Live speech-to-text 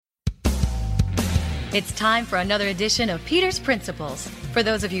It's time for another edition of Peter's Principles. For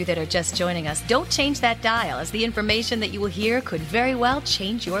those of you that are just joining us, don't change that dial, as the information that you will hear could very well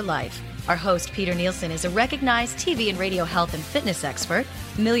change your life. Our host, Peter Nielsen, is a recognized TV and radio health and fitness expert.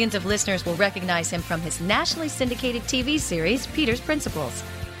 Millions of listeners will recognize him from his nationally syndicated TV series, Peter's Principles.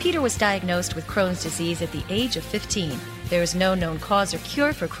 Peter was diagnosed with Crohn's disease at the age of 15. There is no known cause or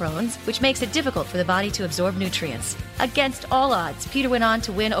cure for Crohn's, which makes it difficult for the body to absorb nutrients. Against all odds, Peter went on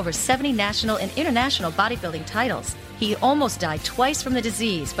to win over 70 national and international bodybuilding titles. He almost died twice from the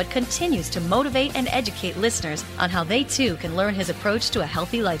disease, but continues to motivate and educate listeners on how they too can learn his approach to a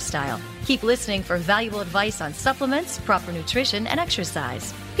healthy lifestyle. Keep listening for valuable advice on supplements, proper nutrition, and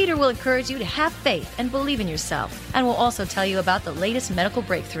exercise. Peter will encourage you to have faith and believe in yourself, and will also tell you about the latest medical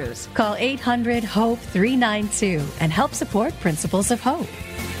breakthroughs. Call 800-HOPE-392 and help support Principles of Hope.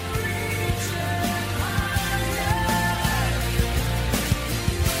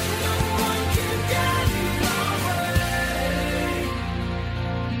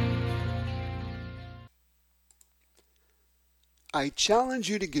 I challenge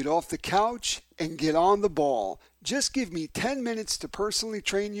you to get off the couch and get on the ball. Just give me 10 minutes to personally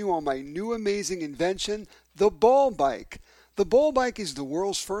train you on my new amazing invention, the ball bike. The ball bike is the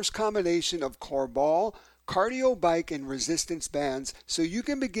world's first combination of core ball, cardio bike, and resistance bands, so you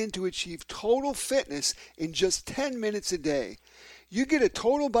can begin to achieve total fitness in just 10 minutes a day. You get a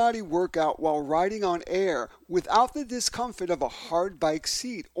total body workout while riding on air without the discomfort of a hard bike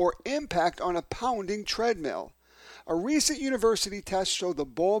seat or impact on a pounding treadmill. A recent university test showed the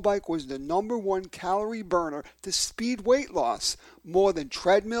ball bike was the #1 calorie burner to speed weight loss, more than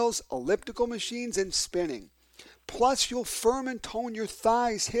treadmills, elliptical machines, and spinning. Plus, you'll firm and tone your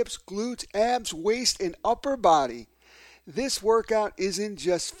thighs, hips, glutes, abs, waist, and upper body. This workout isn't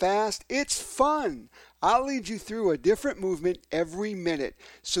just fast, it's fun. I'll lead you through a different movement every minute,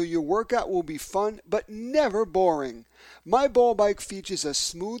 so your workout will be fun but never boring. My ball bike features a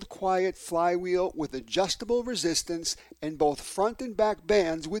smooth, quiet flywheel with adjustable resistance and both front and back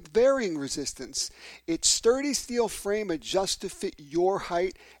bands with varying resistance. Its sturdy steel frame adjusts to fit your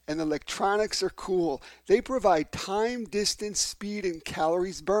height, and the electronics are cool. They provide time, distance, speed, and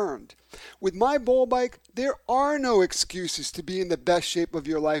calories burned. With my ball bike, there are no excuses to be in the best shape of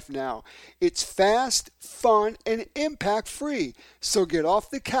your life now. It's fast, fun, and impact-free. So get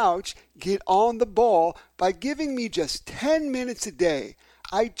off the couch, get on the ball by giving me just 10 minutes a day.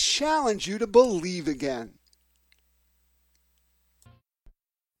 I challenge you to believe again.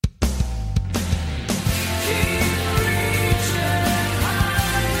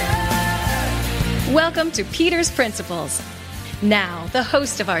 Welcome to Peter's Principles. Now, the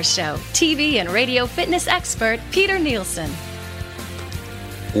host of our show, TV and radio fitness expert, Peter Nielsen.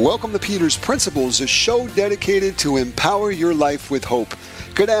 Welcome to Peter's Principles, a show dedicated to empower your life with hope.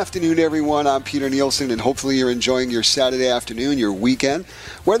 Good afternoon, everyone. I'm Peter Nielsen, and hopefully you're enjoying your Saturday afternoon, your weekend.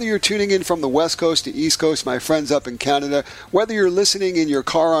 Whether you're tuning in from the West Coast to East Coast, my friends up in Canada, whether you're listening in your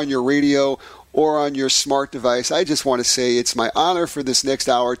car on your radio or on your smart device, I just want to say it's my honor for this next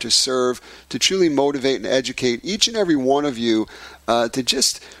hour to serve, to truly motivate and educate each and every one of you to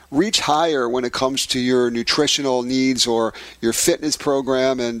just reach higher when it comes to your nutritional needs or your fitness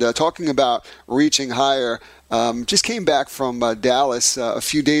program. And talking about reaching higher, just came back from Dallas a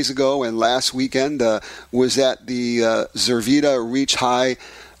few days ago, and last weekend was at the Zurvita Reach High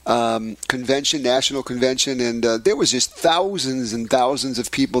convention, national convention, and there was just thousands and thousands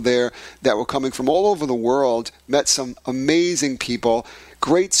of people there that were coming from all over the world. Met some amazing people,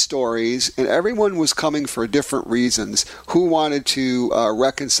 great stories, and everyone was coming for different reasons. Who wanted to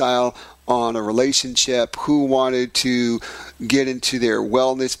reconcile on a relationship, who wanted to get into their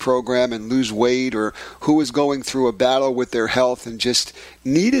wellness program and lose weight, or who was going through a battle with their health and just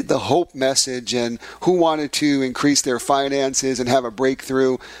needed the hope message, and who wanted to increase their finances and have a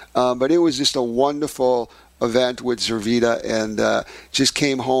breakthrough. But it was just a wonderful event with Zurvita, and just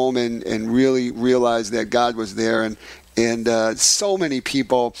came home and really realized that God was there, and so many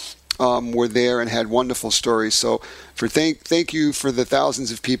people were there and had wonderful stories. So thank you for the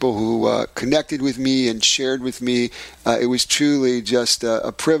thousands of people who connected with me and shared with me. It was truly just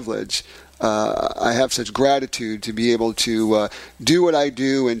a privilege. I have such gratitude to be able to do what I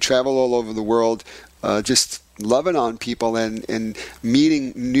do and travel all over the world, just loving on people and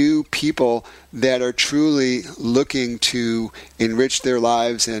meeting new people that are truly looking to enrich their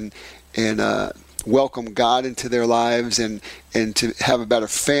lives and welcome God into their lives and to have a better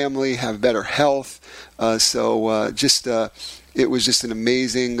family, have better health. It was just an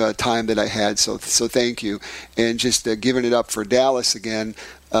amazing time that I had. So thank you. And just giving it up for Dallas again,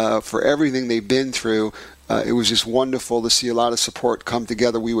 for everything they've been through. it was just wonderful to see a lot of support come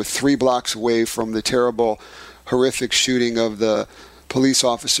together. We were 3 blocks away from the terrible, horrific shooting of the police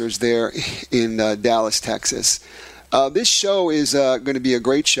officers there in Dallas, Texas. This show is going to be a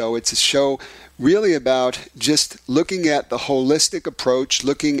great show. It's a show really about just looking at the holistic approach,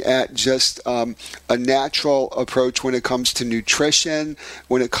 looking at just a natural approach when it comes to nutrition,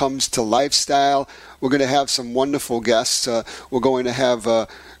 when it comes to lifestyle. We're going to have some wonderful guests. We're going to have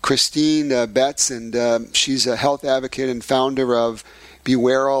Christine Betts, and she's a health advocate and founder of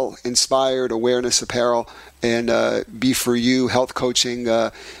Beware Inspired Awareness Apparel and Be For You Health Coaching.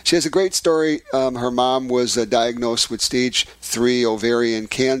 She has a great story. Her mom was diagnosed with stage 3 ovarian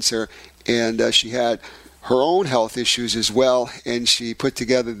cancer, and she had her own health issues as well, and she put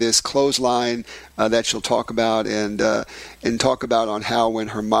together this clothesline that she'll talk about and talk about on how when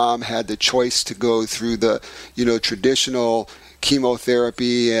her mom had the choice to go through the traditional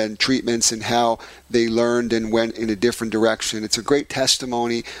chemotherapy and treatments and how they learned and went in a different direction. It's a great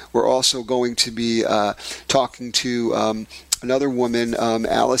testimony. We're also going to be talking to another woman,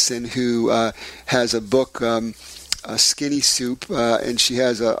 Allison, who has a book, Skinny Soup, and she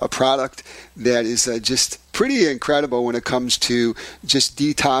has a product that is just pretty incredible when it comes to just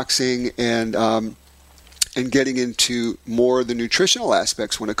detoxing and getting into more of the nutritional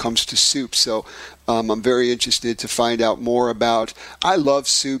aspects when it comes to soup. So I'm very interested to find out more about. I love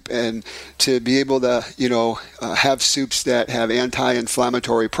soup, and to be able to have soups that have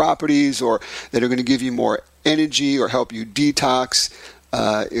anti-inflammatory properties or that are going to give you more energy or help you detox.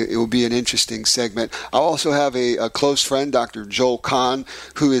 It will be an interesting segment. I'll also have a close friend, Dr. Joel Kahn,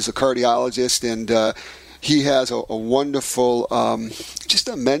 who is a cardiologist, and he has a wonderful, just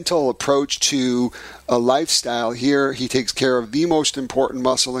a mental approach to a lifestyle. Here, he takes care of the most important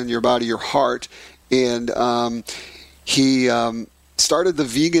muscle in your body, your heart, and he started the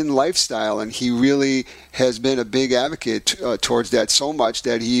vegan lifestyle, and he really has been a big advocate towards that, so much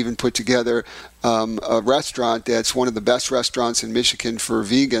that he even put together a restaurant that's one of the best restaurants in Michigan for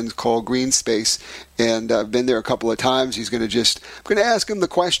vegans called Green Space, and I've been there a couple of times. I'm going to ask him the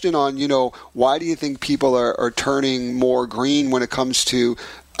question on, why do you think people are turning more green when it comes to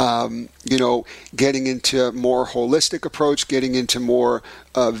getting into a more holistic approach, getting into more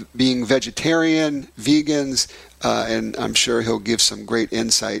of being vegetarian, vegans, and I'm sure he'll give some great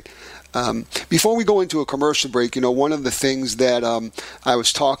insight. Before we go into a commercial break, one of the things that I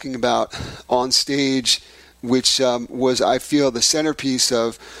was talking about on stage, which was, I feel, the centerpiece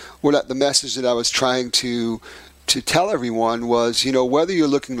of the message that I was trying to tell everyone was, whether you're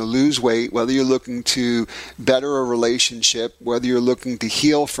looking to lose weight, whether you're looking to better a relationship, whether you're looking to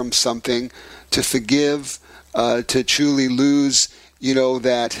heal from something, to forgive, to truly lose,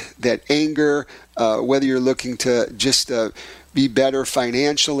 that anger, whether you're looking to just be better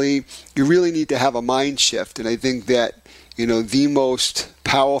financially, you really need to have a mind shift. And I think that, the most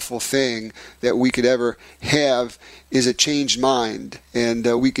powerful thing that we could ever have is a changed mind. And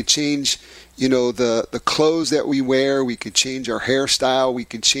we could change, the clothes that we wear. We could change our hairstyle. We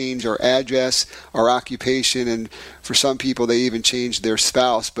could change our address, our occupation. And for some people, they even change their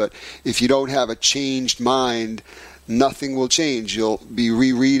spouse. But if you don't have a changed mind, nothing will change. You'll be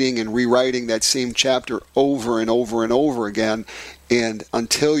rereading and rewriting that same chapter over and over and over again. And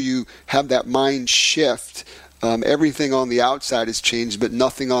until you have that mind shift, everything on the outside has changed, but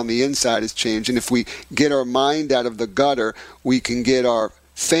nothing on the inside has changed. And if we get our mind out of the gutter, we can get our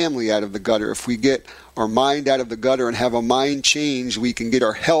family out of the gutter. If we get our mind out of the gutter and have a mind change, we can get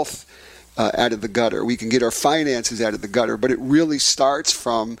our health out of the gutter. We can get our finances out of the gutter. But it really starts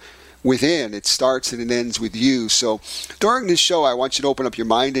from within. It starts and it ends with you. So during this show, I want you to open up your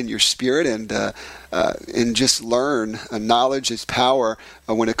mind and your spirit and just learn. Knowledge is power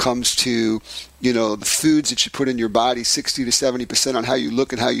when it comes to the foods that you put in your body. 60 to 70% on how you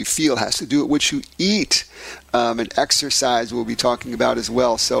look and how you feel has to do with what you eat. And exercise we'll be talking about as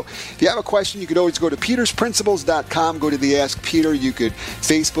well. So if you have a question, you could always go to petersprinciples.com, go to the Ask Peter. You could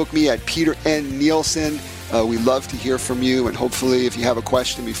Facebook me at Peter N. Nielsen. We love to hear from you, and hopefully if you have a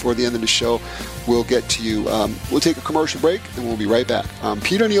question before the end of the show, we'll get to you. We'll take a commercial break, and we'll be right back. I'm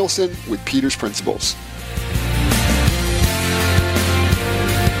Peter Nielsen with Peter's Principles.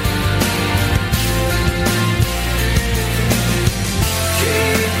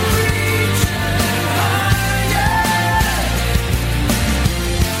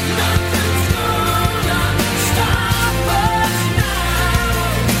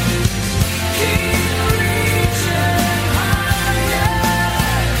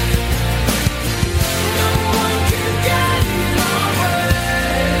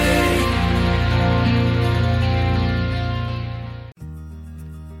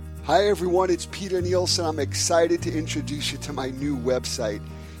 Hi everyone, it's Peter Nielsen. I'm excited to introduce you to my new website.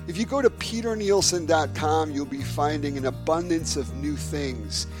 If you go to peternielsen.com, you'll be finding an abundance of new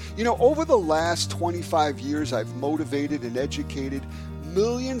things. You know, over the last 25 years, I've motivated and educated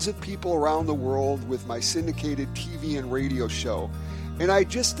millions of people around the world with my syndicated TV and radio show. And I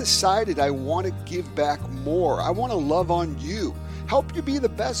just decided I want to give back more. I want to love on you, help you be the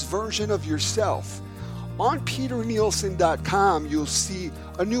best version of yourself. On peternielsen.com, you'll see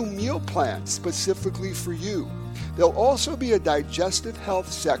a new meal plan specifically for you. There'll also be a digestive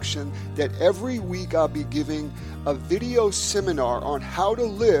health section that every week I'll be giving a video seminar on how to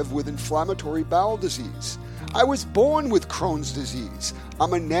live with inflammatory bowel disease. I was born with Crohn's disease.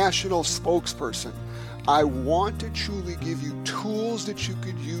 I'm a national spokesperson. I want to truly give you tools that you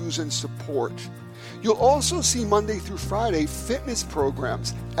could use and support. You'll also see Monday through Friday fitness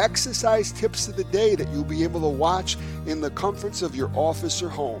programs, exercise tips of the day that you'll be able to watch in the comforts of your office or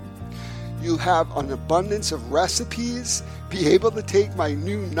home. You'll have an abundance of recipes, be able to take my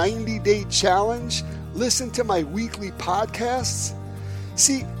new 90-day challenge, listen to my weekly podcasts.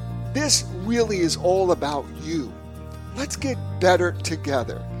 See, this really is all about you. Let's get better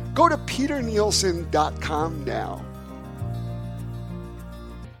together. Go to peternielsen.com now.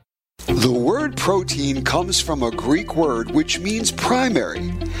 The word protein comes from a Greek word which means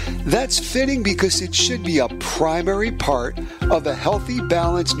primary. That's fitting because it should be a primary part of a healthy,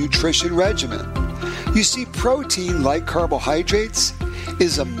 balanced nutrition regimen. You see, protein, like carbohydrates,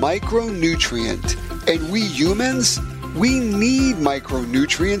 is a micronutrient, and we humans, we need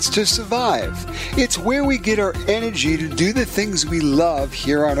micronutrients to survive. It's where we get our energy to do the things we love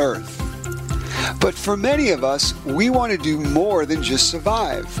here on Earth. But for many of us, we want to do more than just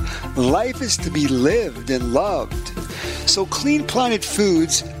survive. Life is to be lived and loved. So Clean Planet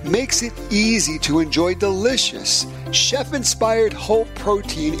Foods makes it easy to enjoy delicious, chef-inspired whole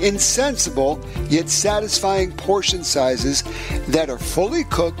protein in sensible yet satisfying portion sizes that are fully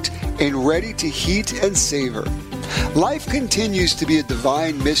cooked and ready to heat and savor. Life continues to be a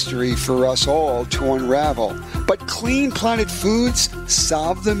divine mystery for us all to unravel, but Clean Planet Foods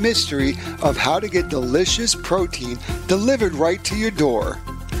solve the mystery of how to get delicious protein delivered right to your door.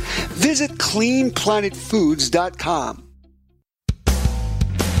 Visit cleanplanetfoods.com.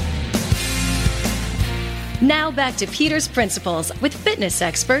 Now back to Peter's Principles with fitness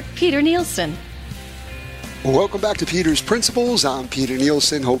expert Peter Nielsen. Welcome back to Peter's Principles. I'm Peter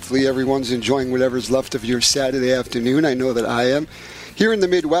Nielsen. Hopefully everyone's enjoying whatever's left of your Saturday afternoon. I know that I am. Here in the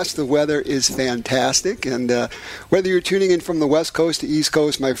Midwest, the weather is fantastic, and whether you're tuning in from the West Coast to East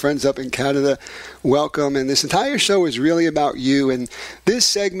Coast, my friends up in Canada, welcome. And this entire show is really about you, and this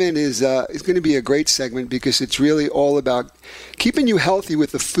segment is going to be a great segment because it's really all about keeping you healthy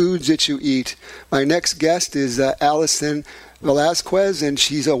with the foods that you eat. My next guest is Allison Velasquez, and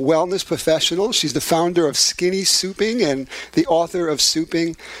she's a wellness professional. She's the founder of Skinny Souping and the author of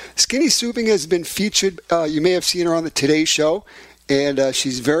Souping. Skinny Souping has been featured, you may have seen her on the Today Show, and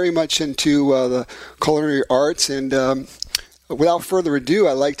she's very much into the culinary arts. And without further ado,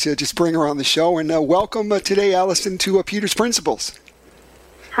 I'd like to just bring her on the show and welcome today, Allison, to Peter's Principles.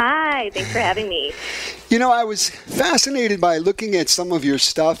 Hi, thanks for having me. You know, I was fascinated by looking at some of your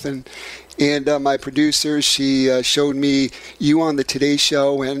stuff, and my producer, she showed me you on the Today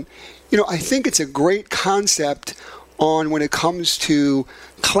Show, and you know, I think it's a great concept on when it comes to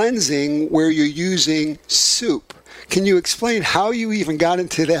cleansing, where you're using soup. Can you explain how you even got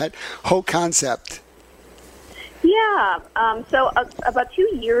into that whole concept? Yeah, so about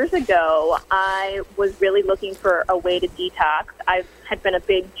 2 years ago, I was really looking for a way to detox. I had been a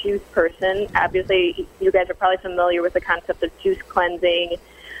big juice person. Obviously, you guys are probably familiar with the concept of juice cleansing.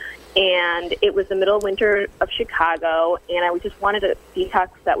 And it was the middle of winter of Chicago, and I just wanted a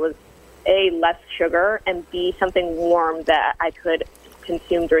detox that was, A, less sugar, and B, something warm that I could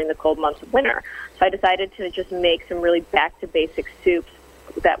consume during the cold months of winter. So I decided to just make some really back-to-basic soups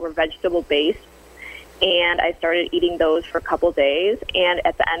that were vegetable-based, and I started eating those for a couple days, and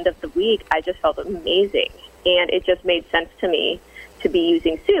at the end of the week, I just felt amazing, and it just made sense to me to be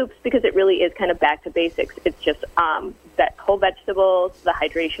using soups because it really is kind of back to basics. It's just that whole vegetables, the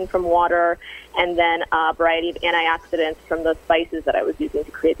hydration from water, and then a variety of antioxidants from the spices that I was using to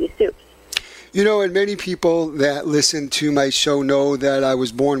create these soups. You know, and many people that listen to my show know that I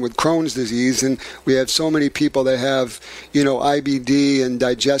was born with Crohn's disease, and we have so many people that have, you know, IBD and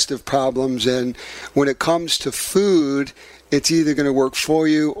digestive problems. And when it comes to food, it's either going to work for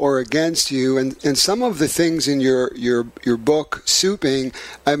you or against you. And some of the things in your book, Souping,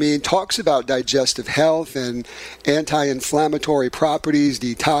 I mean, talks about digestive health and anti-inflammatory properties,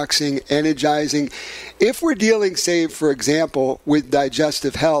 detoxing, energizing. If we're dealing, say, for example, with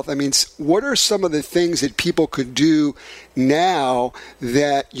digestive health, I mean, what are some of the things that people could do now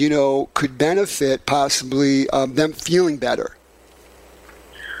that, could benefit possibly them feeling better?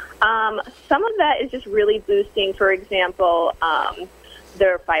 Some of that is just really boosting, for example,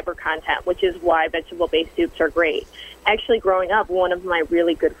 their fiber content, which is why vegetable-based soups are great. Actually, growing up, one of my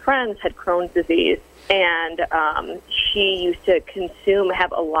really good friends had Crohn's disease, and she used to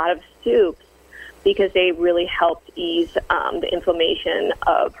have a lot of soups because they really helped ease the inflammation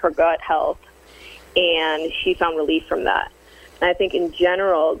of her gut health, and she found relief from that. And I think in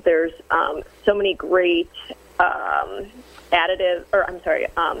general, there's so many great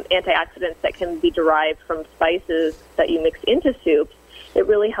antioxidants that can be derived from spices that you mix into soups. It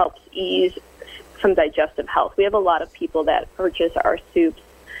really helps ease from digestive health. We have a lot of people that purchase our soups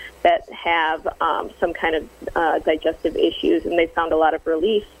that have some kind of digestive issues, and they found a lot of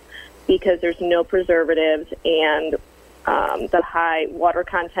relief because there's no preservatives, and the high water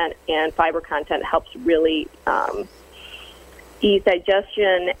content and fiber content helps really ease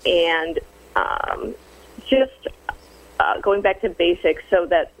digestion and going back to basics, so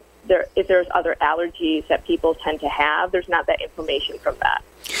that if there's other allergies that people tend to have, there's not that inflammation from that.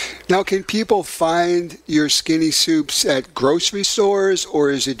 Now, can people find your skinny soups at grocery stores, or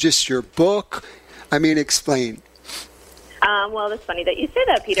is it just your book? I mean, explain. Well, it's funny that you say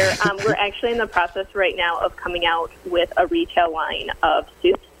that, Peter. We're actually in the process right now of coming out with a retail line of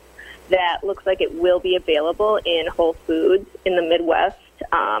soups that looks like it will be available in Whole Foods in the Midwest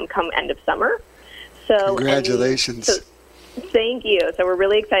come end of summer. So, congratulations. Thank you. So we're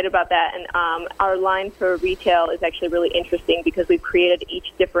really excited about that. And our line for retail is actually really interesting because we've created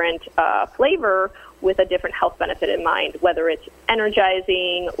each different flavor with a different health benefit in mind, whether it's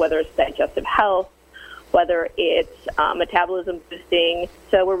energizing, whether it's digestive health, whether it's metabolism boosting.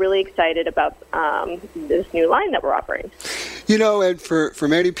 So we're really excited about this new line that we're offering. And for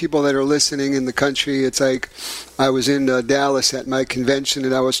many people that are listening in the country, it's like I was in Dallas at my convention,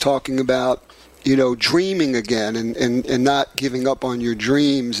 and I was talking about dreaming again and not giving up on your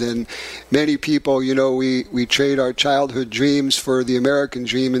dreams. And many people, we trade our childhood dreams for the American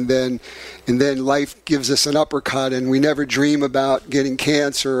dream, and then life gives us an uppercut, and we never dream about getting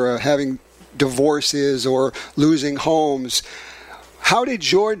cancer or having divorces or losing homes. How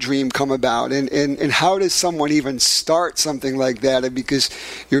did your dream come about, and how does someone even start something like that? Because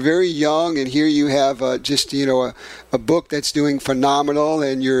you're very young, and here you have a book that's doing phenomenal,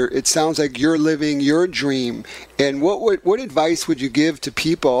 and it sounds like you're living your dream. And what advice would you give to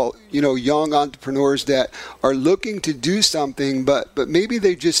people, young entrepreneurs that are looking to do something, but maybe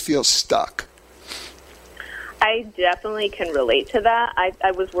they just feel stuck? I definitely can relate to that.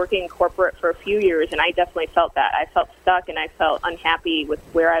 I was working corporate for a few years, and I definitely felt that. I felt stuck, and I felt unhappy with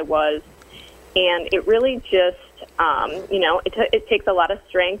where I was. And it really just, it takes a lot of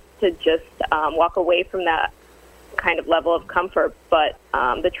strength to just walk away from that kind of level of comfort. But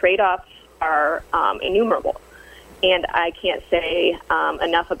the trade-offs are innumerable. And I can't say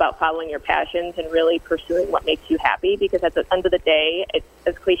enough about following your passions and really pursuing what makes you happy, because at the end of the day, it's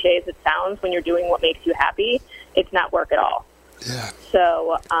as cliche as it sounds, when you're doing what makes you happy, it's not work at all. Yeah.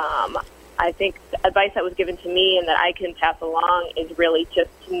 So I think the advice that was given to me and that I can pass along is really just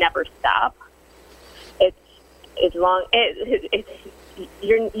to never stop.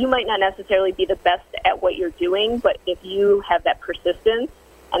 You might not necessarily be the best at what you're doing, but if you have that persistence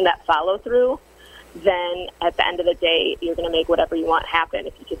and that follow through, then at the end of the day, you're going to make whatever you want happen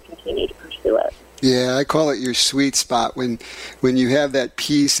if you just continue to pursue it. Yeah, I call it your sweet spot, when you have that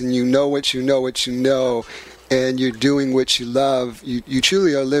peace and you know what you know, and you're doing what you love. You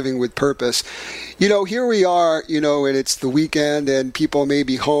truly are living with purpose. Here we are, and it's the weekend and people may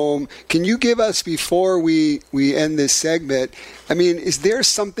be home. Can you give us, before we end this segment, I mean, is there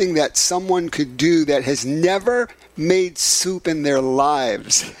something that someone could do that has never made soup in their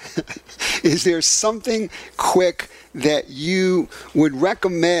lives? Is there something quick that you would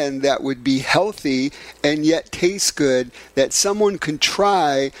recommend that would be healthy and yet taste good that someone could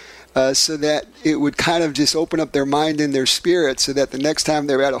try, so that it would kind of just open up their mind and their spirit, so that the next time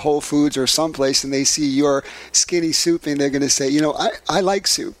they're at a Whole Foods or someplace and they see your skinny soup, and they're going to say, I like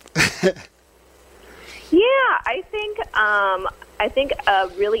soup? Yeah, I think a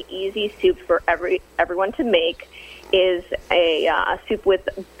really easy soup for everyone to make is a soup with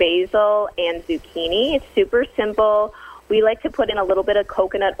basil and zucchini. It's super simple. We like to put in a little bit of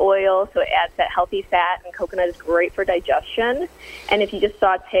coconut oil, so it adds that healthy fat, and coconut is great for digestion. And if you just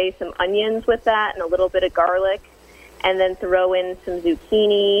saute some onions with that and a little bit of garlic, and then throw in some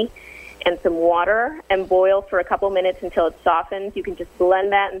zucchini and some water and boil for a couple minutes until it softens, you can just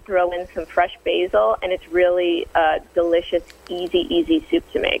blend that and throw in some fresh basil, and it's really a delicious, easy soup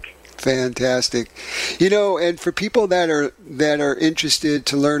to make. Fantastic. And for people that are interested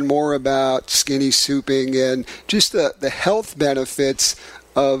to learn more about skinny souping and just the health benefits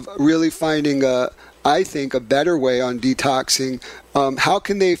of really finding I think a better way on detoxing, how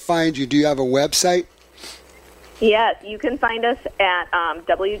can they find you? Do you have a website? Yes, you can find us at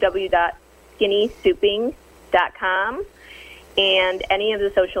www.skinnysouping.com, and any of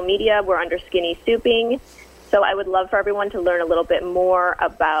the social media, we're under Skinny Souping. So I would love for everyone to learn a little bit more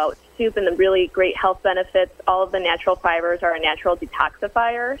about soup and the really great health benefits. All of the natural fibers are a natural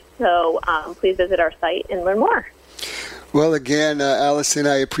detoxifier, so please visit our site and learn more. Well, again, Allison,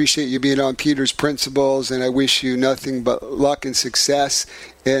 I appreciate you being on Peter's Principles, and I wish you nothing but luck and success,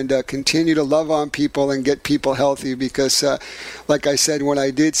 and continue to love on people and get people healthy, because like I said, when I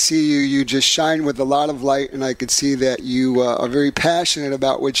did see you, you just shine with a lot of light, and I could see that you are very passionate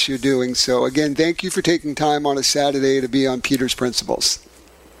about what you're doing. So again, thank you for taking time on a Saturday to be on Peter's Principles.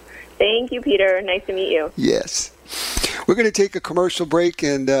 Thank you, Peter. Nice to meet you. Yes. We're going to take a commercial break,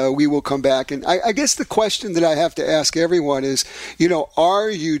 and we will come back. And I guess the question that I have to ask everyone is, are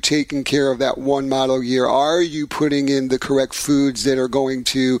you taking care of that one model year? Are you putting in the correct foods that are going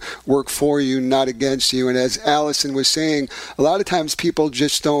to work for you, not against you? And as Allison was saying, a lot of times people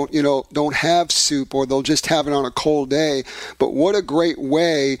just don't have soup, or they'll just have it on a cold day. But what a great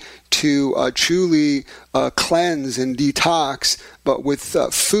way to truly cleanse and detox, but with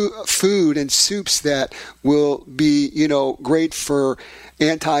food and soups that will be, great for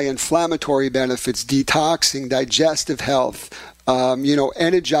anti-inflammatory benefits, detoxing, digestive health,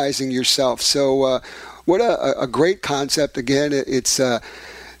 energizing yourself. So what a great concept. Again, it's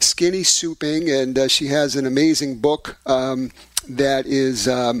Skinny Souping, and she has an amazing book that is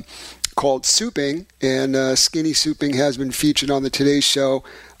called Souping, and Skinny Souping has been featured on the Today Show.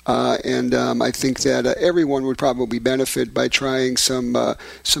 And I think that everyone would probably benefit by trying some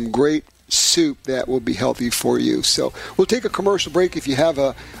great soup that will be healthy for you. So we'll take a commercial break. If you have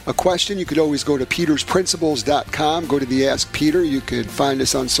a question, you could always go to petersprinciples.com. Go to the Ask Peter. You could find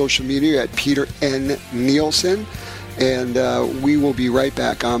us on social media at Peter N. Nielsen. And we will be right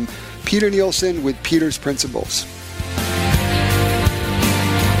back. I'm Peter Nielsen with Peter's Principles.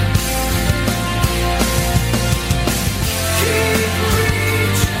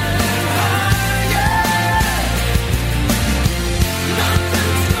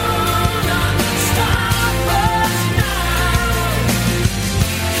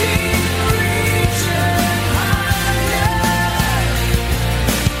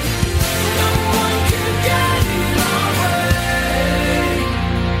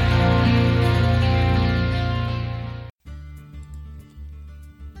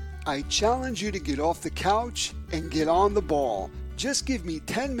 I challenge you to get off the couch and get on the ball. Just give me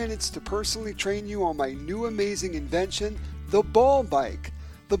 10 minutes to personally train you on my new amazing invention, the ball bike.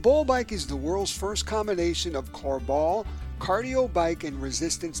 The ball bike is the world's first combination of core ball, cardio bike, and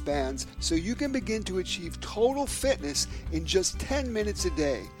resistance bands, so you can begin to achieve total fitness in just 10 minutes a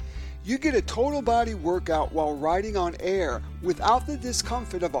day. You get a total body workout while riding on air without the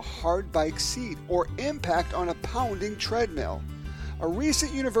discomfort of a hard bike seat or impact on a pounding treadmill. A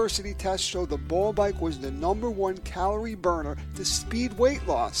recent university test showed the ball bike was the #1 calorie burner to speed weight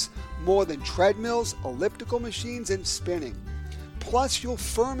loss, more than treadmills, elliptical machines, and spinning. Plus, you'll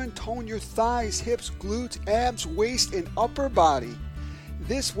firm and tone your thighs, hips, glutes, abs, waist, and upper body.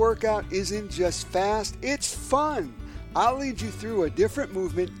 This workout isn't just fast, it's fun. I'll lead you through a different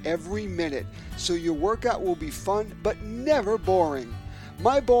movement every minute, so your workout will be fun but never boring.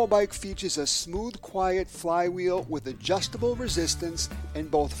 My ball bike features a smooth, quiet flywheel with adjustable resistance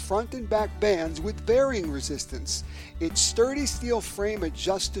and both front and back bands with varying resistance. Its sturdy steel frame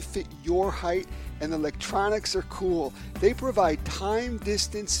adjusts to fit your height, and the electronics are cool. They provide time,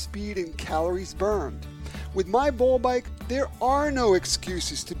 distance, speed, and calories burned. With my ball bike, there are no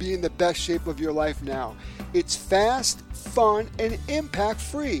excuses to be in the best shape of your life now. It's fast, fun, and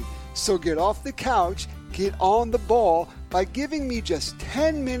impact-free. So get off the couch, get on the ball by giving me just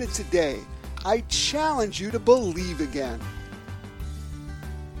 10 minutes a day. I challenge you to believe again.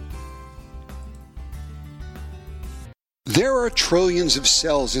 There are trillions of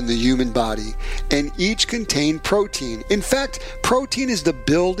cells in the human body, and each contain protein. In fact, protein is the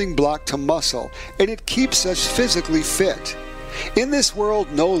building block to muscle, and it keeps us physically fit. In this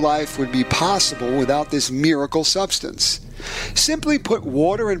world, no life would be possible without this miracle substance. Simply put,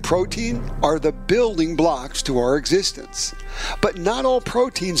 water and protein are the building blocks to our existence. But not all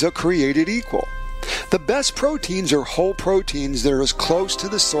proteins are created equal. The best proteins are whole proteins that are as close to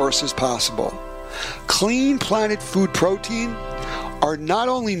the source as possible. Clean Planet Food Protein are not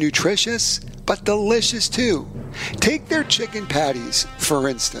only nutritious, but delicious too. Take their chicken patties, for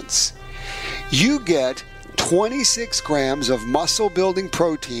instance. You get 26 grams of muscle-building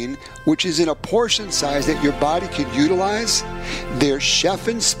protein, which is in a portion size that your body could utilize. They're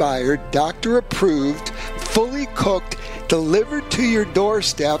chef-inspired, doctor-approved, fully cooked, delivered to your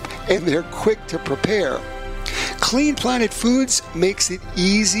doorstep, and they're quick to prepare. Clean Planet Foods makes it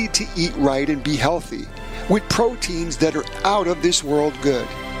easy to eat right and be healthy with proteins that are out of this world good.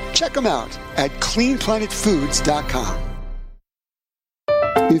 Check them out at cleanplanetfoods.com.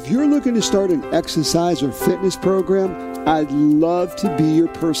 If you're looking to start an exercise or fitness program, I'd love to be your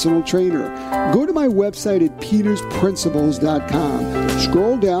personal trainer. Go to my website at petersprinciples.com.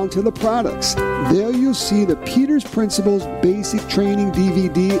 Scroll down to the products. There you'll see the Peter's Principles Basic Training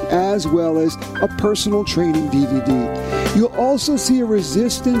DVD as well as a personal training DVD. You'll also see a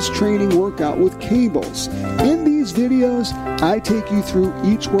resistance training workout with cables. In these videos, I take you through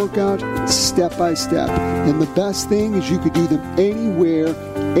each workout step by step. And the best thing is you could do them anywhere,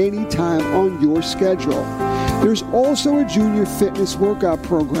 anytime on your schedule. There's also a junior fitness workout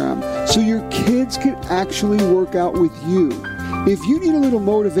program, so your kids can actually work out with you. If you need a little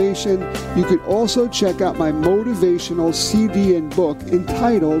motivation, you could also check out my motivational CD and book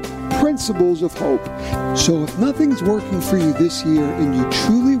entitled Principles of Hope. So if nothing's working for you this year and you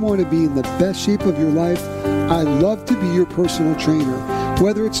truly want to be in the best shape of your life, I'd love to be your personal trainer.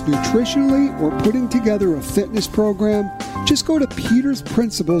 Whether it's nutritionally or putting together a fitness program, just go to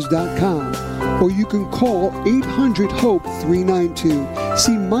petersprinciples.com or you can call 800-HOPE-392.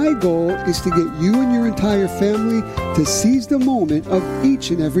 See, my goal is to get you and your entire family to seize the moment of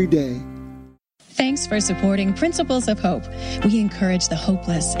each and every day. Thanks for supporting Principles of Hope. We encourage the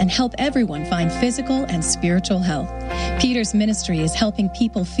hopeless and help everyone find physical and spiritual health. Peter's ministry is helping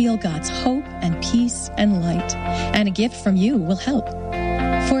people feel God's hope and peace and light. And a gift from you will help.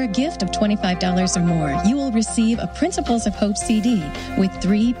 For a gift of $25 or more, you will receive a Principles of Hope CD with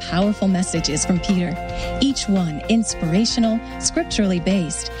 3 powerful messages from Peter, each one inspirational, scripturally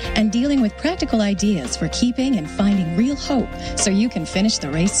based, and dealing with practical ideas for keeping and finding real hope so you can finish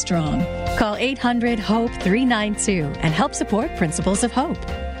the race strong. Call 800-HOPE-392 and help support Principles of Hope.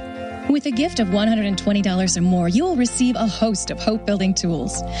 With a gift of $120 or more, you will receive a host of hope-building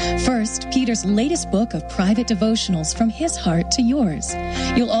tools. First, Peter's latest book of private devotionals from his heart to yours.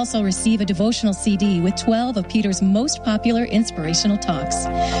 You'll also receive a devotional CD with 12 of Peter's most popular inspirational talks.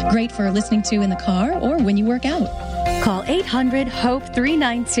 Great for listening to in the car or when you work out. Call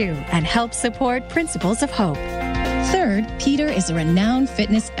 800-HOPE-392 and help support Principles of Hope. Third, Peter is a renowned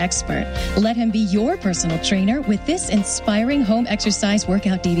fitness expert. Let him be your personal trainer with this inspiring home exercise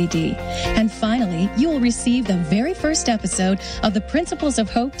workout DVD. And finally, you will receive the very first episode of the Principles of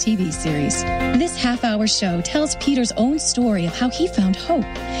Hope TV series. This half-hour show tells Peter's own story of how he found hope.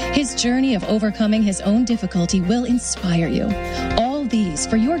 His journey of overcoming his own difficulty will inspire you. All these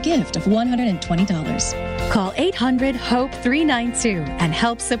for your gift of $120. Call 800-HOPE-392 and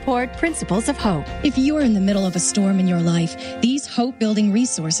help support Principles of Hope. If you're in the middle of a storm in your life, these hope-building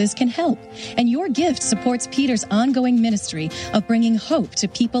resources can help. And your gift supports Peter's ongoing ministry of bringing hope to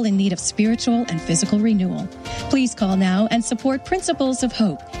people in need of spiritual and physical renewal. Please call now and support Principles of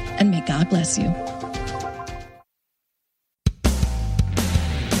Hope. And may God bless you.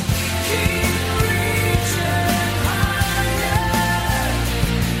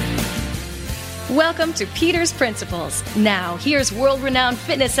 Welcome to Peter's Principles. Now, here's world-renowned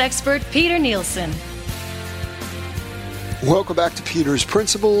fitness expert Peter Nielsen. Welcome back to Peter's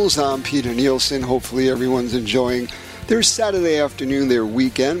Principles. I'm Peter Nielsen. Hopefully everyone's enjoying their Saturday afternoon, their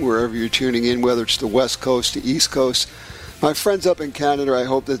weekend, wherever you're tuning in, whether it's the West Coast, the East Coast. My friends up in Canada, I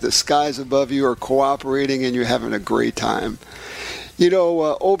hope that the skies above you are cooperating and you're having a great time. You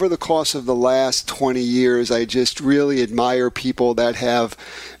know, over the course of the last 20 years, I just really admire people that have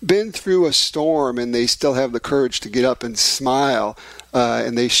been through a storm and they still have the courage to get up and smile,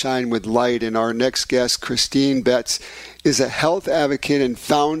 and they shine with light. And our next guest, Christine Betts, is a health advocate and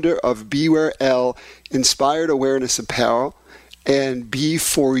founder of Beware L Inspired Awareness Apparel and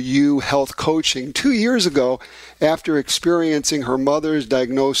Be4You Health Coaching 2 years ago after experiencing her mother's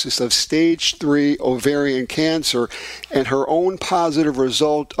diagnosis of stage 3 ovarian cancer and her own positive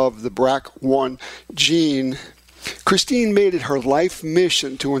result of the BRCA1 gene. Christine made it her life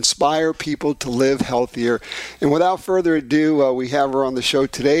mission to inspire people to live healthier. And without further ado, we have her on the show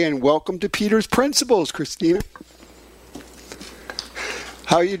today. And welcome to Peter's Principles, Christina.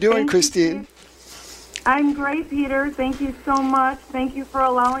 How are you doing, Christine? I'm great, Peter. Thank you so much. Thank you for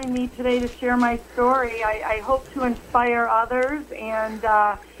allowing me today to share my story. I hope to inspire others and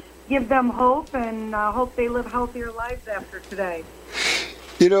give them hope, and hope they live healthier lives after today.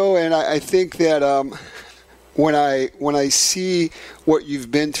 You know, and I think that when I see what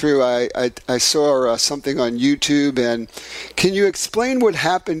you've been through, I saw something on YouTube, and can you explain what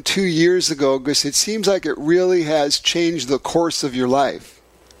happened 2 years ago? Because it seems like it really has changed the course of your life.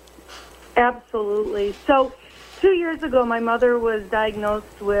 Absolutely. So 2 years ago, my mother was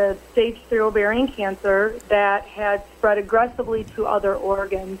diagnosed with stage 3 ovarian cancer that had spread aggressively to other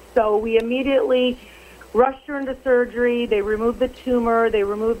organs. So we immediately rushed her into surgery. They removed the tumor. They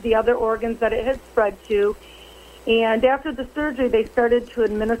removed the other organs that it had spread to. And after the surgery, they started to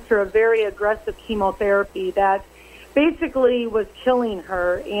administer a very aggressive chemotherapy that basically was killing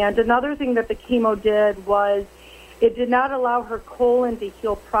her. And another thing that the chemo did was it did not allow her colon to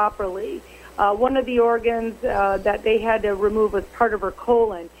heal properly. One of the organs that they had to remove was part of her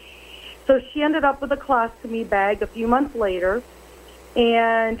colon. So she ended up with a colostomy bag a few months later.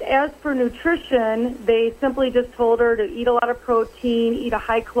 And as for nutrition, they simply just told her to eat a lot of protein, eat a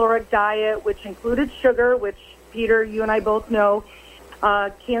high caloric diet, which included sugar, which, Peter, you and I both know,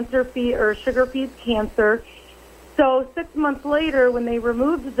 sugar feeds cancer. So 6 months later, when they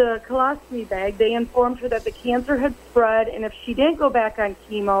removed the colostomy bag, they informed her that the cancer had spread, and if she didn't go back on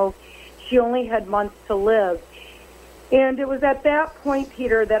chemo, she only had months to live. And it was at that point,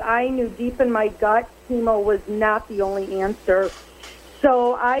 Peter, that I knew deep in my gut chemo was not the only answer.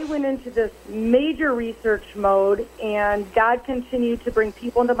 So I went into this major research mode, and God continued to bring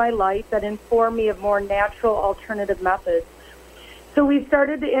people into my life that informed me of more natural alternative methods. So we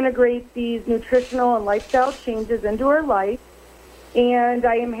started to integrate these nutritional and lifestyle changes into our life, and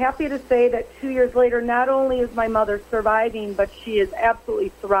I am happy to say that 2 years later, not only is my mother surviving, but she is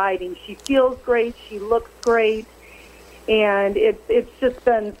absolutely thriving. She feels great, she looks great, and it's just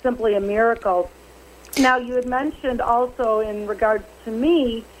been simply a miracle. Now, you had mentioned also in regards to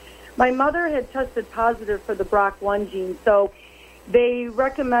me, my mother had tested positive for the BRCA1 gene, so they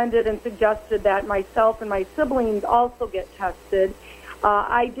recommended and suggested that myself and my siblings also get tested.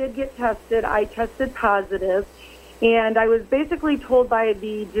 I did get tested. I tested positive. And I was basically told by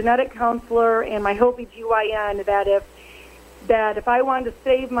the genetic counselor and my OB-GYN that if I wanted to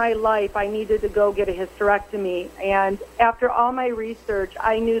save my life, I needed to go get a hysterectomy. And after all my research,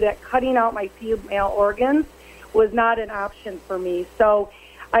 I knew that cutting out my female organs was not an option for me. So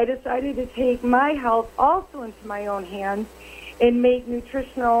I decided to take my health also into my own hands and make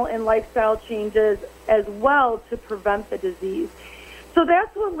nutritional and lifestyle changes as well to prevent the disease. So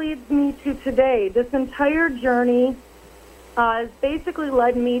that's what leads me to today. This entire journey has basically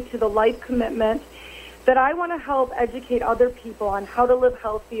led me to the life commitment that I want to help educate other people on how to live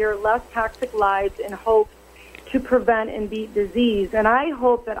healthier, less toxic lives in hopes to prevent and beat disease. And I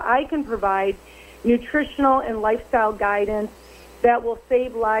hope that I can provide nutritional and lifestyle guidance that will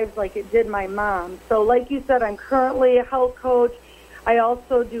save lives like it did my mom. So like you said, I'm currently a health coach. I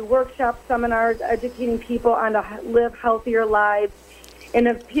also do workshop seminars educating people on to live healthier lives. And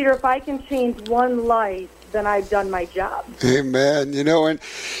if I can change one life, then I've done my job. Amen.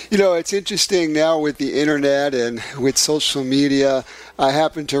 It's interesting now with the internet and with social media. I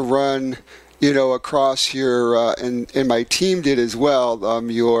happen to run across your, and my team did as well,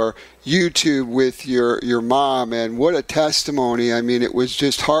 your YouTube with your mom, and what a testimony. I mean, it was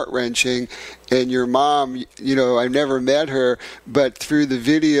just heart-wrenching. And your mom, I never met her, but through the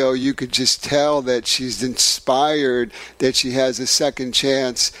video, you could just tell that she's inspired, that she has a second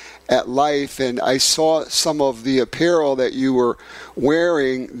chance at life. And I saw some of the apparel that you were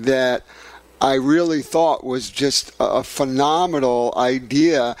wearing that I really thought was just a phenomenal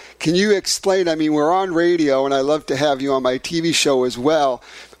idea. Can you explain? I mean, we're on radio, and I love to have you on my TV show as well.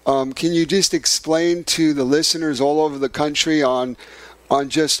 Can you just explain to the listeners all over the country on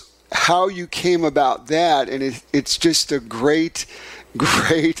just how you came about that? And it's just a great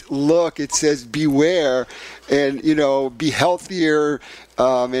look. It says beware and, be healthier.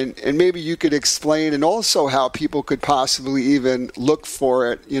 And maybe you could explain, and also how people could possibly even look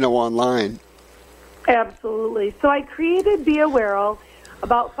for it, online. Absolutely. So I created Be Aware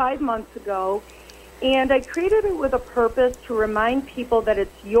about 5 months ago, and I created it with a purpose to remind people that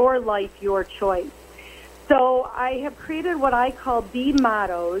it's your life, your choice. So I have created what I call Be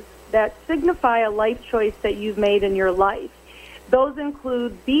mottos that signify a life choice that you've made in your life. Those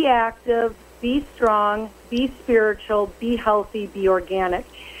include be active, be strong, be spiritual, be healthy, be organic.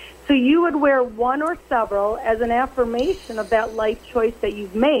 So you would wear one or several as an affirmation of that life choice that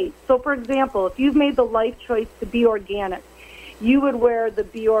you've made. So, for example, if you've made the life choice to be organic, you would wear the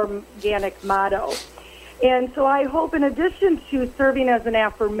Be Organic motto. And so I hope, in addition to serving as an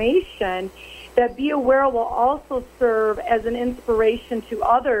affirmation, that Be Aware will also serve as an inspiration to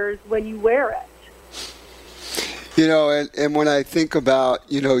others when you wear it. You know, and when I think about,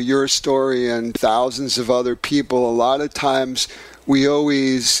 you know, your story and thousands of other people, a lot of times we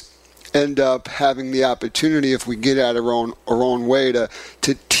always end up having the opportunity, if we get out of our own way, to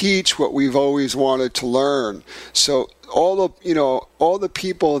teach what we've always wanted to learn. So all the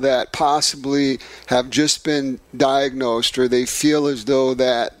people that possibly have just been diagnosed, or they feel as though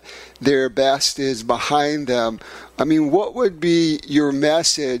that their best is behind them, I mean, what would be your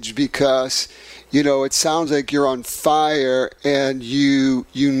message? Because, you know, it sounds like you're on fire, and you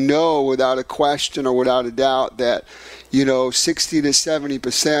know without a question or without a doubt that, you know, 60 to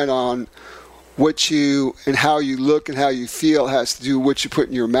 70% on what you and how you look and how you feel has to do with what you put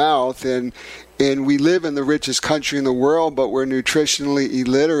in your mouth. And we live in the richest country in the world, but we're nutritionally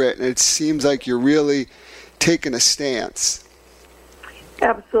illiterate, and it seems like you're really taking a stance.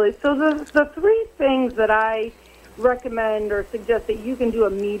 Absolutely. So the three things that I recommend or suggest that you can do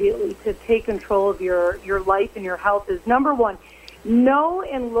immediately to take control of your life and your health is, number one, know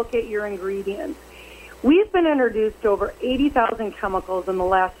and look at your ingredients. We've been introduced to over 80,000 chemicals in the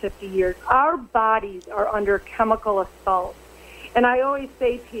last 50 years. Our bodies are under chemical assault. And I always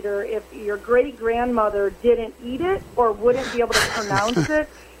say, Peter, if your great-grandmother didn't eat it or wouldn't be able to pronounce it,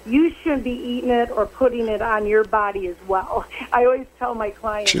 you shouldn't be eating it or putting it on your body as well. I always tell my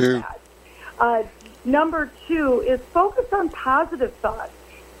clients that. Number two is focus on positive thoughts.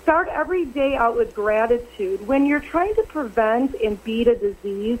 Start every day out with gratitude. When you're trying to prevent and beat a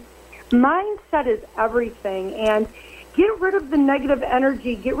disease, mindset is everything. And get rid of the negative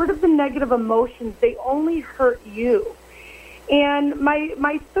energy. Get rid of the negative emotions. They only hurt you. And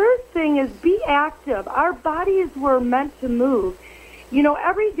my third thing is be active. Our bodies were meant to move. You know,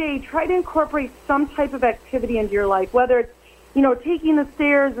 every day try to incorporate some type of activity into your life, whether it's, you know, taking the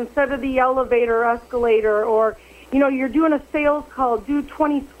stairs instead of the elevator or escalator, or, you know, you're doing a sales call, do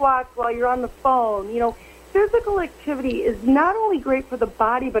 20 squats while you're on the phone. You know, physical activity is not only great for the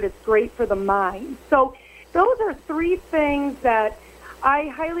body, but it's great for the mind. So those are three things that I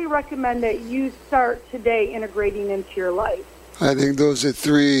highly recommend that you start today integrating into your life. I think those are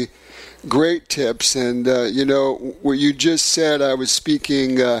three great tips. And, you know, what you just said, I was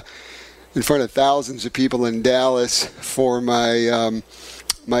speaking in front of thousands of people in Dallas for my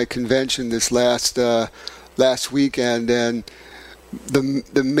my convention this last weekend, and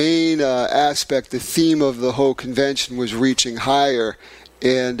the main aspect, the theme of the whole convention was reaching higher,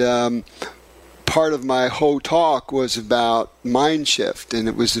 and part of my whole talk was about mind shift, and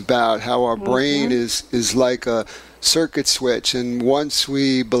it was about how our brain is like a circuit switch, and once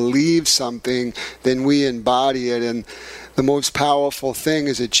we believe something, then we embody it. And the most powerful thing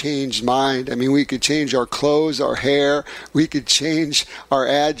is a changed mind. I mean, we could change our clothes, our hair, we could change our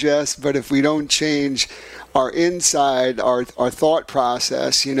address, but if we don't change our inside, our thought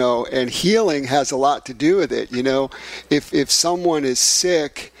process, you know, and healing has a lot to do with it. You know, if someone is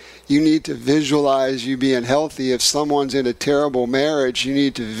sick, you need to visualize you being healthy. If someone's in a terrible marriage, you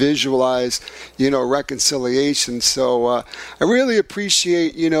need to visualize, you know, reconciliation. So I really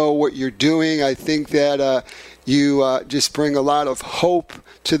appreciate, you know, what you're doing. I think that you just bring a lot of hope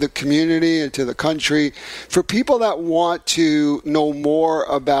to the community and to the country. For people that want to know more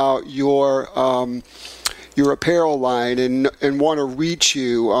about your apparel line and want to reach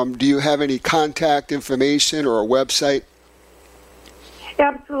you, do you have any contact information or a website?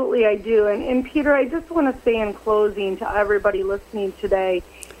 Absolutely, I do. And Peter, I just want to say in closing to everybody listening today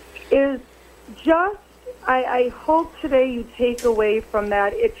is just, I hope today you take away from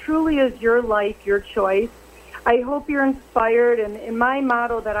that, it truly is your life, your choice. I hope you're inspired, and my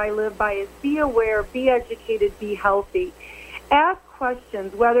motto that I live by is be aware, be educated, be healthy. Ask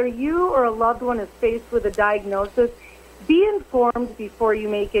questions. Whether you or a loved one is faced with a diagnosis, be informed before you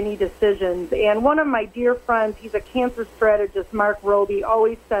make any decisions. And one of my dear friends, he's a cancer strategist, Mark Roby,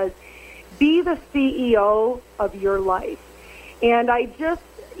 always says, be the CEO of your life. And I just,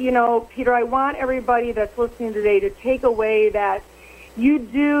 you know, Peter, I want everybody that's listening today to take away that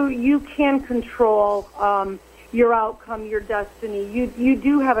you can control your outcome, your destiny. You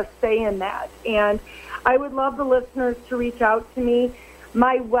do have a say in that. And I would love the listeners to reach out to me.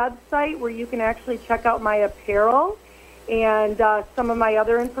 My website, where you can actually check out my apparel and some of my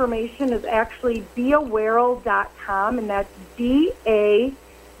other information, is actually beawarel.com, and that's BAWAREL.com.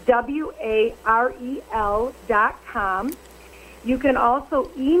 WAREL.com. You can also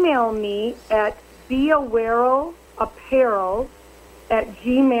email me at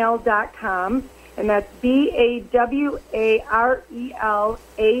beawarelapparel@gmail.com, and that's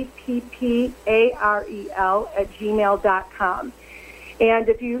BAWARELAPPAREL@gmail.com. And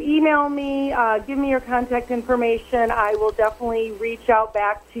if you email me, give me your contact information, I will definitely reach out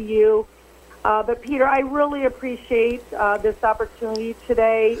back to you. But Peter, I really appreciate this opportunity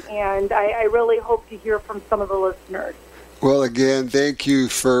today, and I really hope to hear from some of the listeners. Well, again, thank you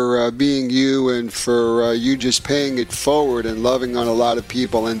for being you and for you just paying it forward and loving on a lot of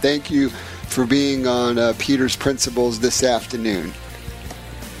people. And thank you for being on Peter's Principles this afternoon.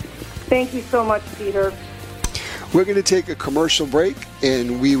 Thank you so much, Peter. We're going to take a commercial break,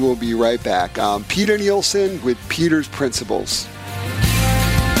 and we will be right back. I'm Peter Nielsen with Peter's Principles.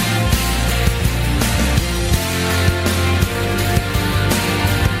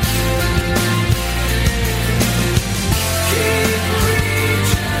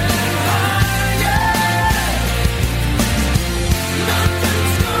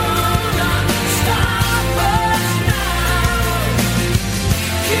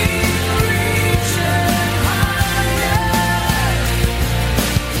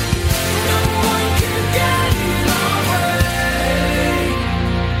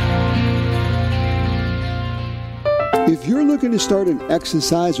 If you're looking to start an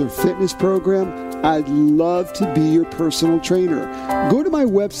exercise or fitness program, I'd love to be your personal trainer. Go to my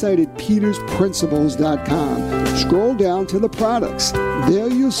website at petersprinciples.com. Scroll down to the products. There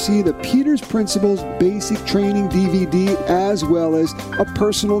you'll see the Peter's Principles Basic Training DVD as well as a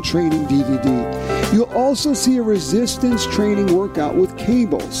personal training DVD. You'll also see a resistance training workout with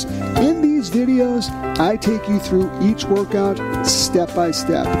cables. In these videos, I take you through each workout step by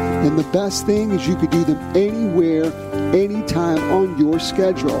step. And the best thing is you could do them anywhere, anytime on your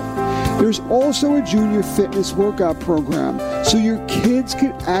schedule. There's also a junior fitness workout program, so your kids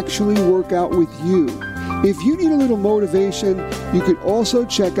can actually work out with you. If you need a little motivation, you could also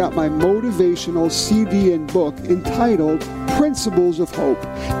check out my motivational CD and book entitled Principles of Hope.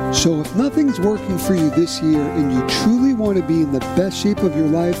 So if nothing's working for you this year and you truly want to be in the best shape of your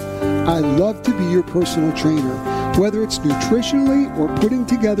life, I'd love to be your personal trainer. Whether it's nutritionally or putting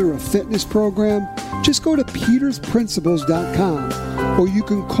together a fitness program, just go to petersprinciples.com or you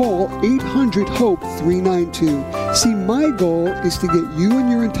can call 800-HOPE-392. See, my goal is to get you and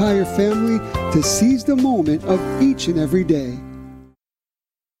your entire family to seize the moment of each and every day.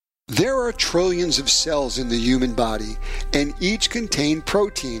 There are trillions of cells in the human body, and each contain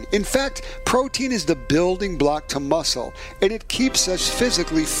protein. In fact, protein is the building block to muscle, and it keeps us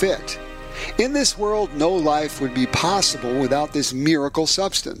physically fit. In this world, no life would be possible without this miracle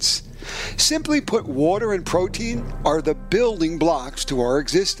substance. Simply put, water and protein are the building blocks to our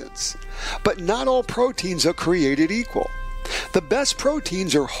existence. But not all proteins are created equal. The best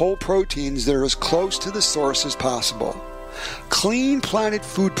proteins are whole proteins that are as close to the source as possible. Clean Planet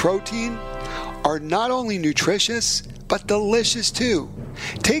Food protein are not only nutritious, but delicious too.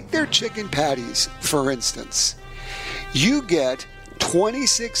 Take their chicken patties, for instance. You get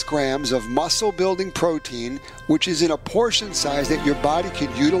 26 grams of muscle-building protein, which is in a portion size that your body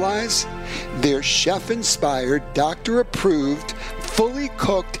could utilize. They're chef-inspired, doctor-approved, fully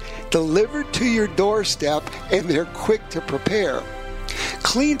cooked, delivered to your doorstep, and they're quick to prepare.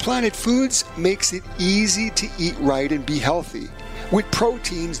 Clean Planet Foods makes it easy to eat right and be healthy with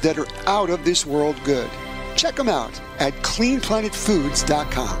proteins that are out of this world good. Check them out at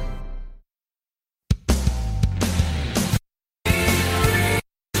cleanplanetfoods.com.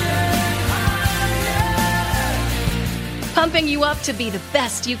 Pumping you up to be the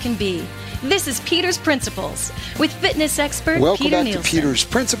best you can be. This is Peter's Principles with fitness expert Welcome Peter back Nielsen. to Peter's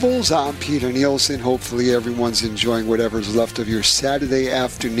Principles. I'm Peter Nielsen. Hopefully everyone's enjoying whatever's left of your Saturday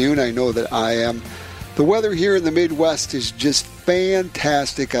afternoon. I know that I am. The weather here in the Midwest is just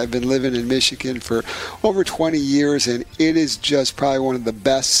fantastic. I've been living in Michigan for over 20 years, and it is just probably one of the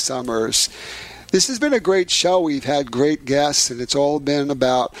best summers. This has been a great show. We've had great guests, and it's all been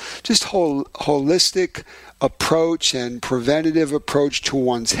about just holistic approach and preventative approach to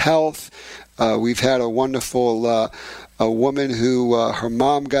one's health. We've had a wonderful a woman who her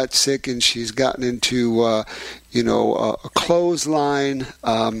mom got sick and she's gotten into a clothesline,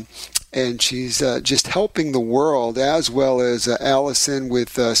 and she's just helping the world, as well as Allison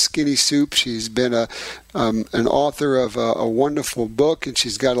with Skinny Soup. She's been an author of a wonderful book, and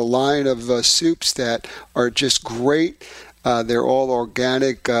she's got a line of soups that are just great. They're all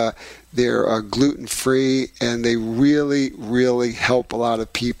organic. They're gluten-free, and they really, really help a lot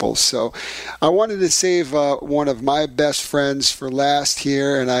of people. So I wanted to save one of my best friends for last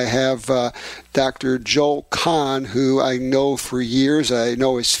here, and I have Dr. Joel Kahn, who I know for years. I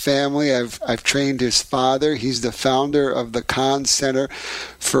know his family. I've trained his father. He's the founder of the Kahn Center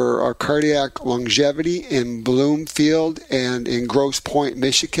for Cardiac Longevity in Bloomfield and in Grosse Pointe,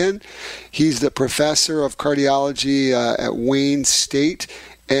 Michigan. He's the professor of cardiology at Wayne State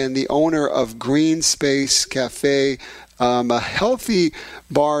and the owner of Green Space Cafe, a healthy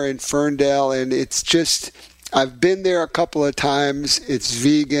bar in Ferndale, and it's just, I've been there a couple of times. It's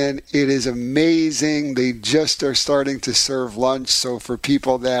vegan. It is amazing. They just are starting to serve lunch. So for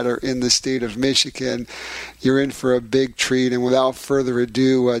people that are in the state of Michigan, you're in for a big treat. And without further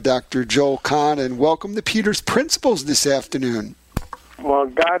ado, Dr. Joel Kahn, and welcome to Peter's Principles this afternoon. Well,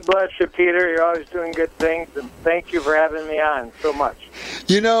 God bless you, Peter. You're always doing good things, and thank you for having me on so much.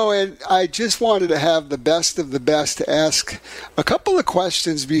 You know, and I just wanted to have the best of the best to ask a couple of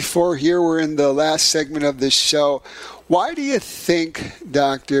questions before here we're in the last segment of this show. Why do you think,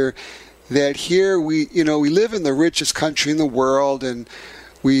 Doctor, that here we live in the richest country in the world, and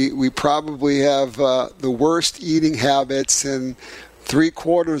we probably have the worst eating habits, and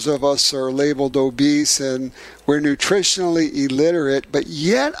 3/4 of us are labeled obese, and we're nutritionally illiterate, but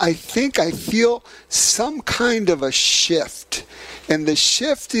yet I feel some kind of a shift. And the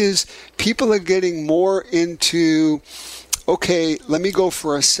shift is people are getting more into, okay, let me go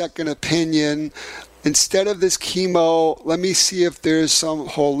for a second opinion. Instead of this chemo, let me see if there's some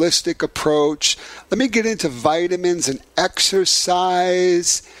holistic approach. Let me get into vitamins and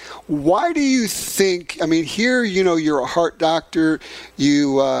exercise. Why do you think, I mean, here, you're a heart doctor.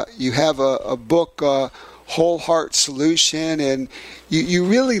 You have a book, Whole Heart Solution, and you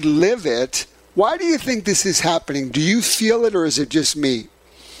really live it. Why do you think this is happening? Do you feel it, or is it just me?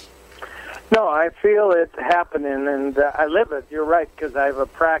 No, I feel it happening, and I live it. You're right, because I have a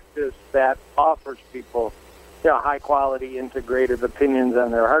practice that offers people, high-quality integrated opinions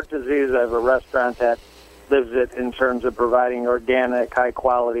on their heart disease. I have a restaurant that lives it in terms of providing organic,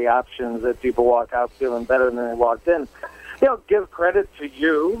 high-quality options that people walk out feeling better than they walked in. Give credit to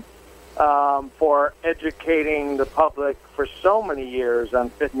you for educating the public for so many years on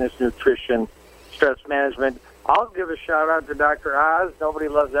fitness, nutrition, stress management. I'll give a shout-out to Dr. Oz. Nobody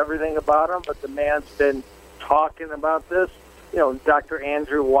loves everything about him, but the man's been talking about this. Dr.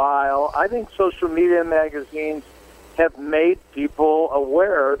 Andrew Weil. I think social media magazines have made people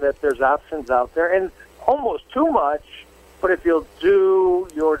aware that there's options out there, and almost too much. But if you'll do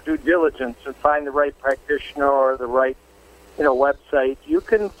your due diligence and find the right practitioner or the right, website, you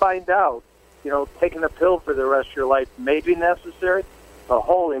can find out, taking a pill for the rest of your life may be necessary. But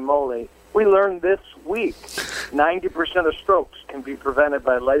holy moly, we learned this week 90% of strokes can be prevented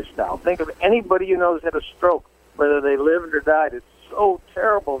by lifestyle. Think of anybody you know who's had a stroke, whether they lived or died. It's so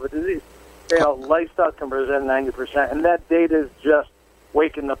terrible, the disease. Lifestyle can prevent 90%, and that data is just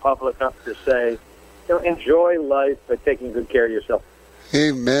waking the public up to say, enjoy life by taking good care of yourself.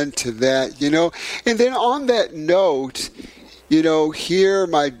 Amen to that. And then on that note, here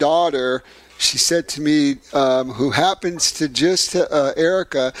my daughter, she said to me, who happens to just,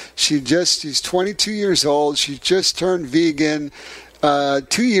 Erica, she's 22 years old. She just turned vegan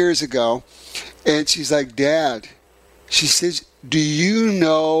 2 years ago. And she's like, Dad, she says, do you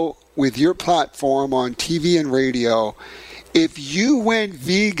know, with your platform on TV and radio, if you went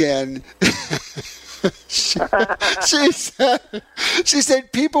vegan, she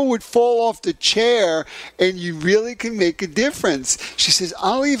said people would fall off the chair, and you really can make a difference. She says,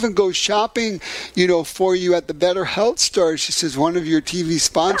 I'll even go shopping, for you at the Better Health Store. She says, one of your TV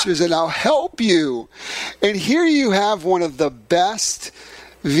sponsors, and I'll help you. And here you have one of the best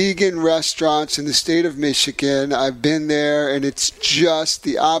vegan restaurants in the state of Michigan. I've been there, and it's just,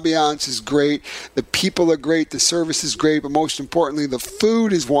 the ambiance is great, the people are great, the service is great, but most importantly, the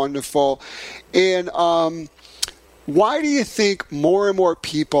food is wonderful. And why do you think more and more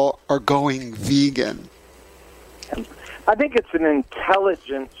people are going vegan? I think it's an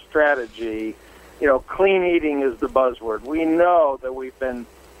intelligent strategy. Clean eating is the buzzword. We know that we've been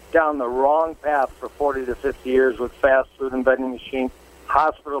down the wrong path for 40 to 50 years with fast food and vending machines,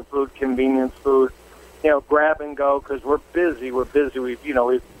 hospital food, convenience food, grab and go, because we're busy. We've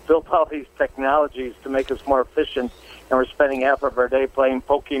built all these technologies to make us more efficient, and we're spending half of our day playing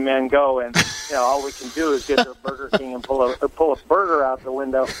Pokemon Go, and all we can do is get to Burger King and pull a burger out the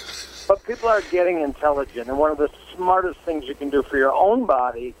window. But people are getting intelligent, and one of the smartest things you can do for your own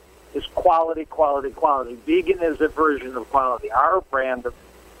body is quality, quality, quality. Vegan is a version of quality. Our brand of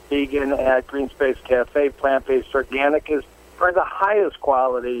vegan at Green Space Cafe, plant-based organic, is for the highest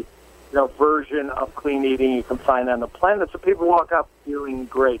quality version of clean eating you can find on the planet. So people walk out feeling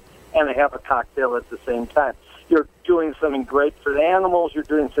great, and they have a cocktail at the same time. You're doing something great for the animals. You're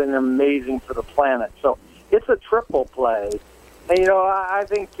doing something amazing for the planet. So it's a triple play. And, I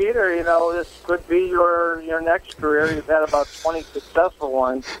think, Peter, this could be your next career. You've had about 20 successful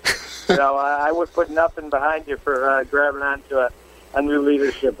ones. I would put nothing behind you for grabbing onto a new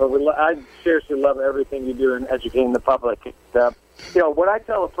leadership. But I seriously love everything you do in educating the public. What I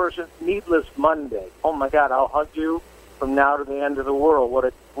tell a person, Meatless Monday, oh, my God, I'll hug you from now to the end of the world. What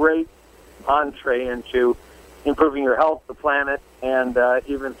a great entree into improving your health, the planet, and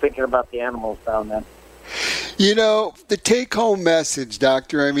even thinking about the animals down there. The take-home message,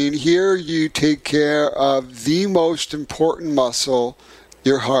 Doctor, here you take care of the most important muscle,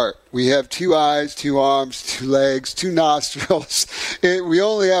 your heart. We have 2 eyes, 2 arms, 2 legs, 2 nostrils. We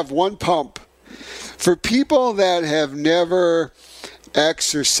only have 1 pump. For people that have never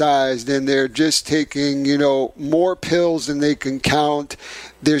exercised and they're just taking, more pills than they can count,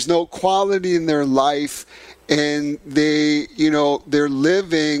 there's no quality in their life, and they're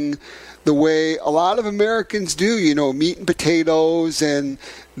living the way a lot of Americans do, meat and potatoes, and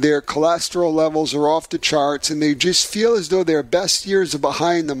their cholesterol levels are off the charts, and they just feel as though their best years are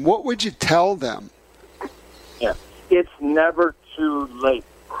behind them. What would you tell them? Yeah, it's never too late.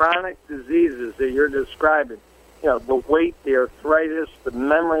 Chronic diseases that you're describing, the weight, the arthritis, the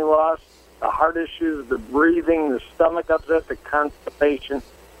memory loss, the heart issues, the breathing, the stomach upset, the constipation.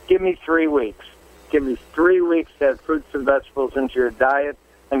 Give me 3 weeks. Give me 3 weeks to add fruits and vegetables into your diet.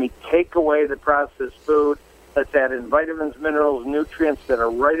 Let me take away the processed food. Let's add in vitamins, minerals, nutrients that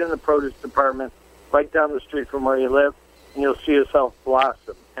are right in the produce department, right down the street from where you live, and you'll see yourself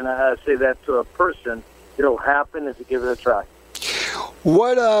blossom. And I say that to a person. It'll happen if you give it a try.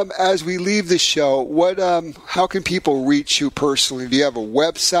 What, as we leave the show, how can people reach you personally? Do you have a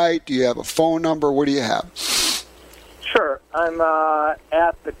website? Do you have a phone number? What do you have? Sure. I'm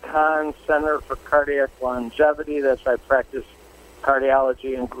at the Kahn Center for Cardiac Longevity. That's I practice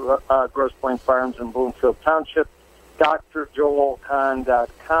cardiology in Grosse Pointe Farms in Bloomfield Township,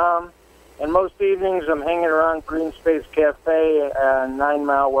 drjoelkahn.com. And most evenings I'm hanging around Green Space Cafe 9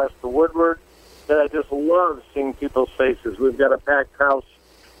 Mile west of Woodward. That I just love seeing people's faces. We've got a packed house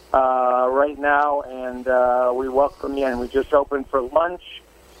right now, and we welcome you. And we just opened for lunch,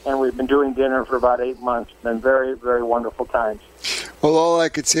 and we've been doing dinner for about 8 months. It's been very, very wonderful times. Well, all I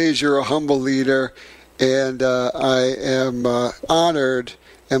could say is you're a humble leader, and I am honored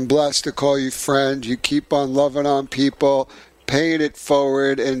and blessed to call you friend. You keep on loving on people, paying it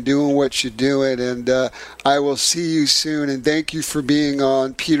forward, and doing what you're doing. And I will see you soon. And thank you for being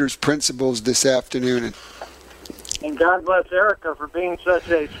on Peter's Principles this afternoon. And God bless Erica for being such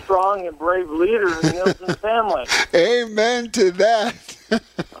a strong and brave leader in the Nielsen family. Amen to that.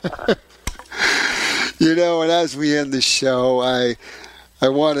 And as we end the show, I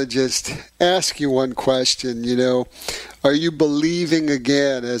want to just ask you one question. Are you believing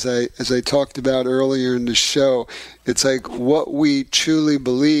again, as I talked about earlier in the show? It's like what we truly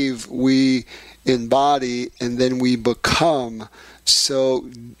believe, we embody, and then we become. So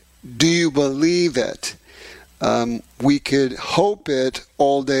do you believe it? We could hope it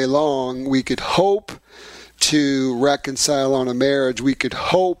all day long. We could hope to reconcile on a marriage. We could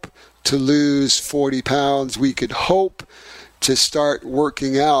hope to lose 40 pounds. We could hope to start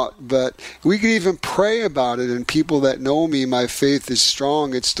working out, but we could even pray about it. And people that know me, my faith is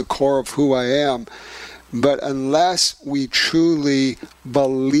strong. It's the core of who I am. But unless we truly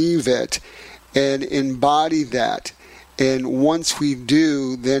believe it and embody that, and once we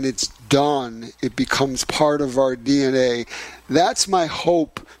do, then it's done. It becomes part of our DNA. That's my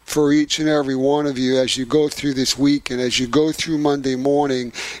hope for each and every one of you as you go through this week and as you go through Monday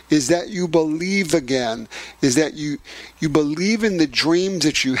morning, is that you believe again, is that you believe in the dreams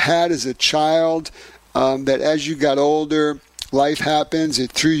that you had as a child, that as you got older, life happens,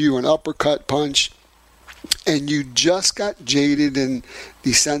 it threw you an uppercut punch, and you just got jaded and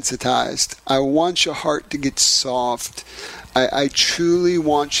desensitized. I want your heart to get soft. I truly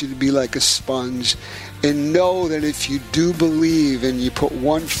want you to be like a sponge, and know that if you do believe and you put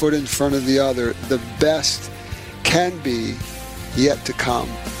one foot in front of the other, the best can be yet to come.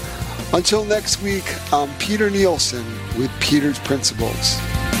 Until next week, I'm Peter Nielsen with Peter's Principles.